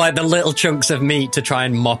the little chunks of meat to try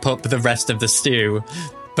and mop up the rest of the stew,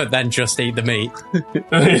 but then just eat the meat.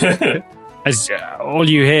 As all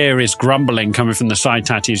you hear is grumbling coming from the side,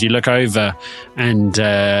 Tati, as you look over, and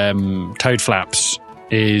Toad Flaps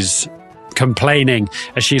is complaining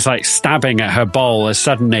as she's like stabbing at her bowl, as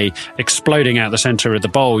suddenly exploding out the center of the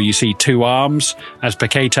bowl, you see 2 arms as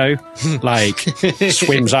Pikato like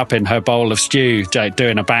swims up in her bowl of stew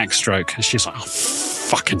doing a backstroke. And she's like, oh,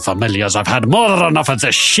 fucking familiars, I've had more than enough of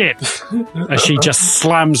this shit. As she just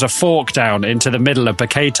slams a fork down into the middle of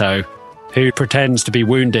Pikato, who pretends to be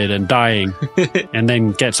wounded and dying, and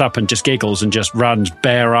then gets up and just giggles and just runs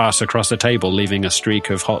bare ass across the table, leaving a streak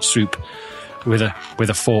of hot soup with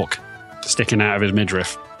a fork sticking out of his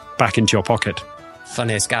midriff back into your pocket.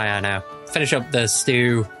 Funniest guy I know. Finish up the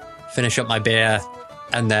stew, finish up my beer,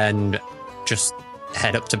 and then just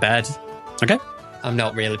head up to bed. Okay. I'm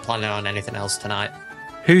not really planning on anything else tonight.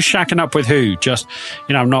 Who's shacking up with who? Just,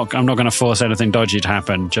 I'm not going to force anything dodgy to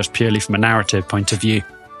happen, just purely from a narrative point of view.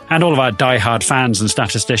 And all of our diehard fans and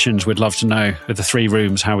statisticians would love to know, of the 3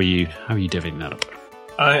 rooms, how are you divvying that up?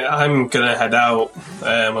 I'm going to head out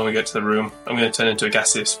when we get to the room. I'm going to turn into a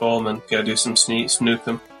gaseous form and go do some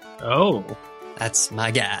snooping. Oh. That's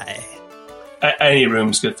my guy. Any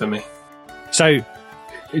room's good for me. So,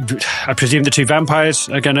 I presume the 2 vampires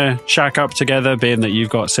are going to shack up together, being that you've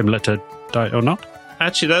got similar to diet or not?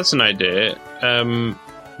 Actually, that's an idea.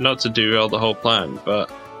 Not to derail the whole plan,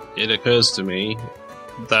 but it occurs to me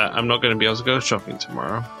that I'm not going to be able to go shopping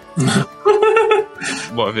tomorrow.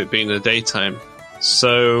 What if it being the daytime?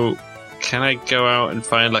 So, can I go out and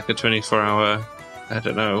find like a 24-hour, I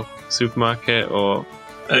don't know, supermarket or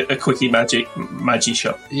a quickie magi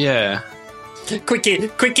shop? Yeah.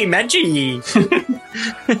 Quickie magi!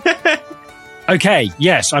 Okay,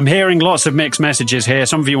 yes, I'm hearing lots of mixed messages here.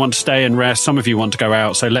 Some of you want to stay and rest, some of you want to go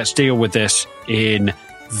out, so let's deal with this in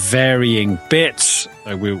varying bits.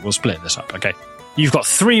 So we'll split this up, okay? You've got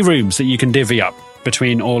 3 rooms that you can divvy up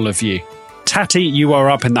between all of you. Tatty, you are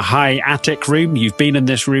up in the high attic room. You've been in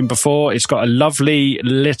this room before. It's got a lovely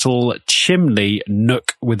little chimney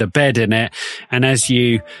nook with a bed in it. And as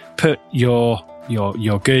you put your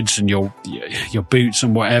goods and your boots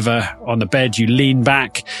and whatever on the bed, you lean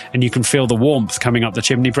back and you can feel the warmth coming up the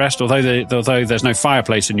chimney breast. Although there's no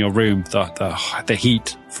fireplace in your room, the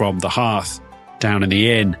heat from the hearth down in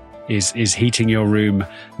the inn is heating your room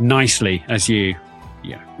nicely as you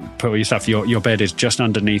put all your stuff. Your bed is just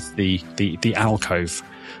underneath the alcove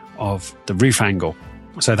of the roof angle.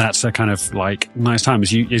 So that's a kind of like nice time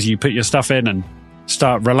as you put your stuff in and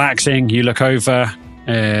start relaxing. You look over.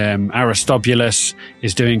 Aristobulus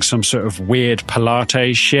is doing some sort of weird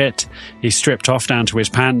Pilates shit. He's stripped off down to his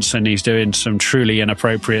pants and he's doing some truly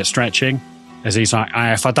inappropriate stretching. As he's like,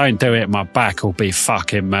 if I don't do it, my back will be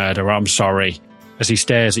fucking murder. I'm sorry. As he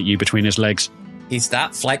stares at you between his legs. He's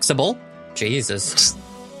that flexible? Jesus.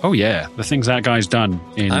 Oh yeah, the things that guy's done.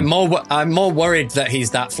 I'm more worried that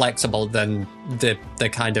he's that flexible than the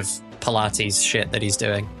kind of Pilates shit that he's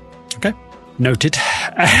doing. Okay, noted.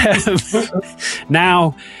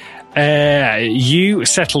 Now, you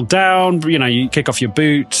settle down. You kick off your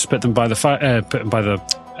boots, put them by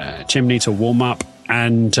the chimney to warm up,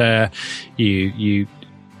 and you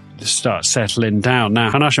start settling down.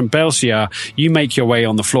 Now, Hanash and Belsiar, you make your way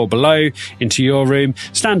on the floor below into your room.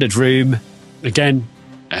 Standard room. Again,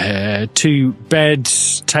 2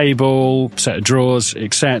 beds, table, set of drawers,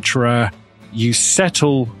 etc. You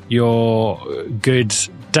settle your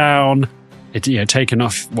goods down, taking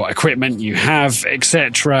off what equipment you have,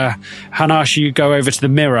 etc. Hanash, you go over to the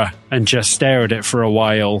mirror and just stare at it for a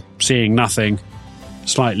while, seeing nothing.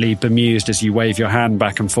 Slightly bemused as you wave your hand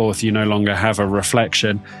back and forth, you no longer have a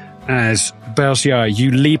reflection. As Belsiar,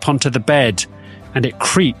 you leap onto the bed and it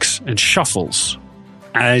creaks and shuffles.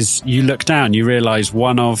 As you look down, you realise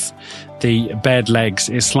one of the bed legs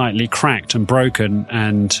is slightly cracked and broken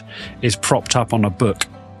and is propped up on a book.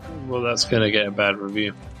 Well, that's going to get a bad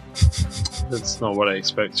review. That's not what I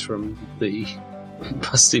expect from the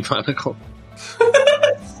Busty Barnacle.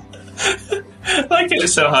 Like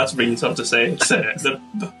it's so hard to bring yourself to say it.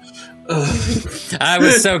 I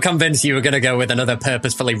was so convinced you were going to go with another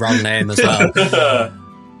purposefully wrong name as well.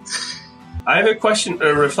 I have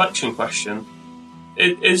a reflection question.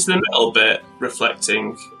 Is the metal bit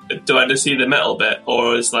reflecting? Do I just see the metal bit,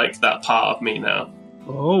 or is like that part of me now?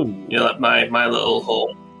 Oh, like my little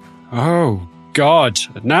hole. Oh God!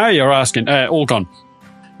 Now you're asking. All gone.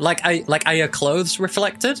 Are your clothes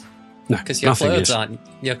reflected? No, because your clothes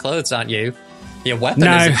aren't you. Your weapon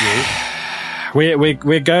no. isn't you.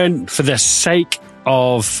 We're going for the sake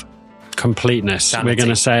of completeness. Sanity. We're going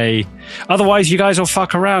to say, otherwise you guys will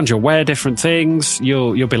fuck around. You'll wear different things.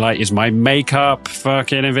 You'll be like, is my makeup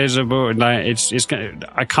fucking invisible? Like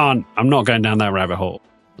I'm not going down that rabbit hole.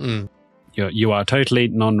 Mm. You are totally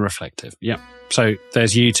non-reflective. Yeah. So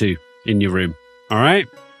there's you 2 in your room. All right.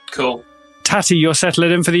 Cool. Tatty, you're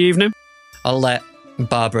settling in for the evening? I'll let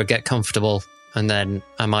Barbara get comfortable, and then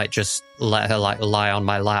I might just let her like lie on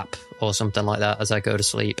my lap or something like that as I go to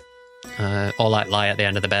sleep, or like lie at the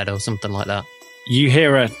end of the bed or something like that. You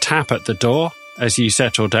hear a tap at the door as you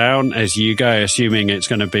settle down, as you go, assuming it's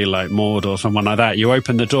going to be like Maud or someone like that. You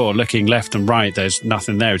open the door, looking left and right. There's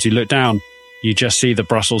nothing there. As you look down, you just see the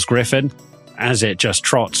Brussels Griffin as it just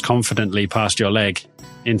trots confidently past your leg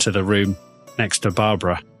into the room next to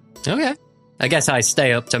Barbara. Okay. I guess I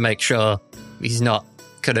stay up to make sure he's not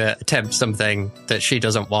going to attempt something that she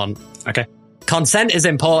doesn't want. Okay. Consent is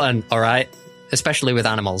important, all right? Especially with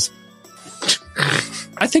animals.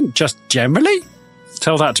 I think just generally.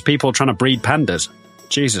 Tell that to people trying to breed pandas.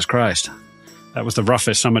 Jesus Christ. That was the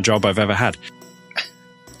roughest summer job I've ever had.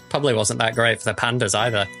 Probably wasn't that great for the pandas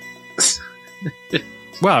either.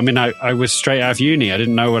 Well, I mean, I was straight out of uni. I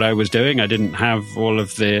didn't know what I was doing. I didn't have all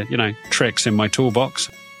of the, tricks in my toolbox.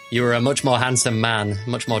 You were a much more handsome man,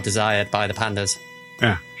 much more desired by the pandas.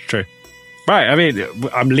 Yeah, true. Right, I mean,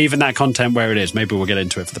 I'm leaving that content where it is. Maybe we'll get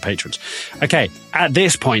into it for the patrons. Okay, at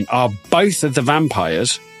this point, are both of the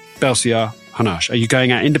vampires, Belsiar, Hanash, are you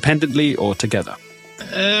going out independently or together?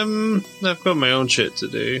 I've got my own shit to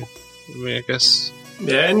do. I mean, I guess...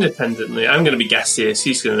 Yeah, independently. I'm going to be gaseous.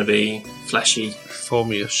 He's going to be fleshy.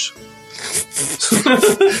 Formius.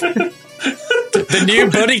 The new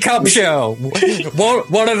buddy cop show.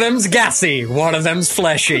 One of them's gassy, one of them's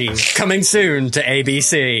fleshy. Coming soon to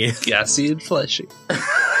ABC. Gassy and fleshy.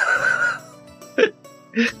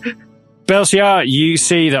 Belsiar, you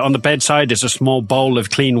see that on the bedside is a small bowl of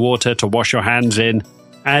clean water to wash your hands in.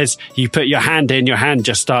 As you put your hand in, your hand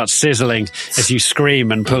just starts sizzling as you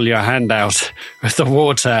scream and pull your hand out with the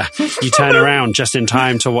water. You turn around just in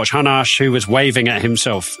time to watch Hanash, who was waving at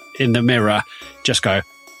himself in the mirror, just go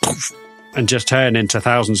poof, and just turn into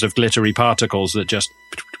thousands of glittery particles that just...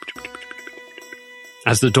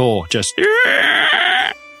 as the door just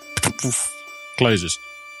closes.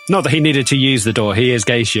 Not that he needed to use the door. He is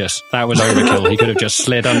gaseous. That was overkill. He could have just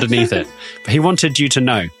slid underneath it. But he wanted you to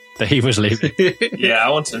know that he was leaving. Yeah, I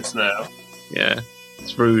want him to know. Yeah,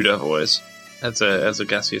 it's rude otherwise. As a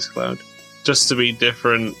gaseous cloud. Just to be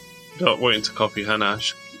different, not wanting to copy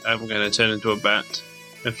Hanash, I'm going to turn into a bat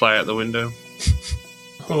and fly out the window.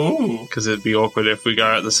 Oh. Because it'd be awkward if we go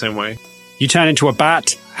out the same way. You turn into a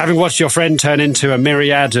bat, having watched your friend turn into a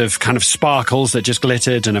myriad of kind of sparkles that just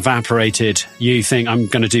glittered and evaporated. You think, I'm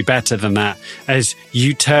going to do better than that. As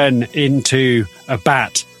you turn into a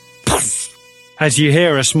bat, poof, as you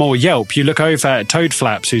hear a small yelp, you look over at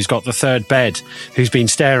Toadflaps, who's got the third bed, who's been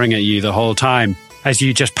staring at you the whole time. As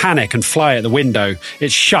you just panic and fly at the window,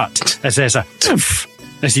 it's shut as there's a poof,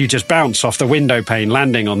 as you just bounce off the window pane,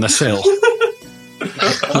 landing on the sill.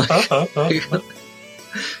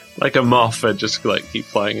 Like a moth, I just keep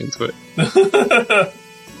flying into it.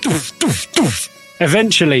 Doof, doof, doof.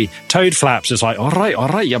 Eventually, Toadflaps is like, all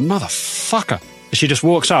right, you motherfucker. She just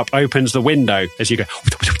walks up, opens the window as you go,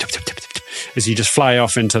 as you just fly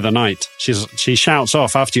off into the night. She shouts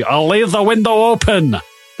off after you, I'll leave the window open.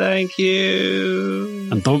 Thank you.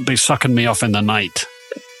 And don't be sucking me off in the night.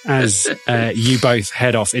 As you both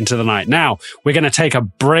head off into the night. Now, we're going to take a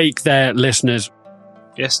break there, listeners.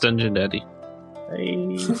 Yes, Dungeon Daddy.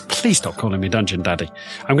 Hey. Please stop calling me Dungeon Daddy.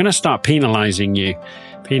 I'm going to start penalising you.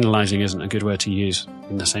 Penalising isn't a good word to use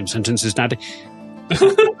in the same sentence as Daddy.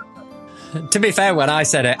 To be fair, when I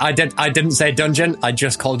said it, I didn't say dungeon. I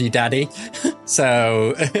just called you Daddy.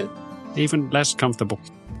 So even less comfortable.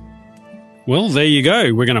 Well, there you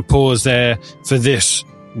go. We're going to pause there for this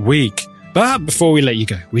week. But before we let you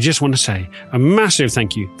go, we just want to say a massive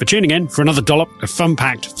thank you for tuning in for another dollop of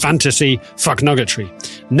fun-packed fantasy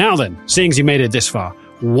fucknuggetry. Now then, seeing as you made it this far,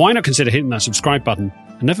 why not consider hitting that subscribe button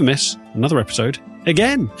and never miss another episode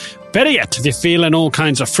again? Better yet, if you're feeling all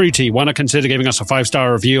kinds of fruity, why not consider giving us a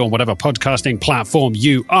 5-star review on whatever podcasting platform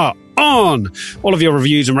you are on? All of your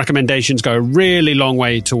reviews and recommendations go a really long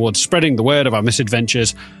way towards spreading the word of our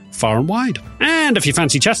misadventures far and wide. And if you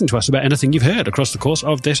fancy chatting to us about anything you've heard across the course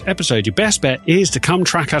of this episode, your best bet is to come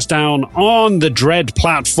track us down on the dread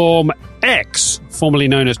platform X, formerly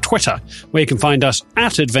known as Twitter, where you can find us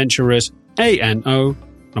at Adventurers,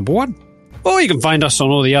 ANO1. Or you can find us on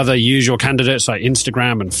all the other usual candidates like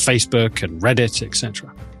Instagram and Facebook and Reddit,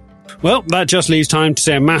 etc. Well, that just leaves time to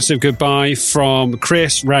say a massive goodbye from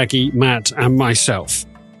Chris, Raggy, Matt, and myself.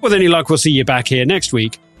 With any luck, we'll see you back here next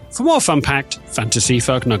week for more fun-packed fantasy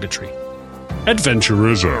fucknuggetry.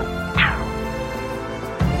 Adventurers out.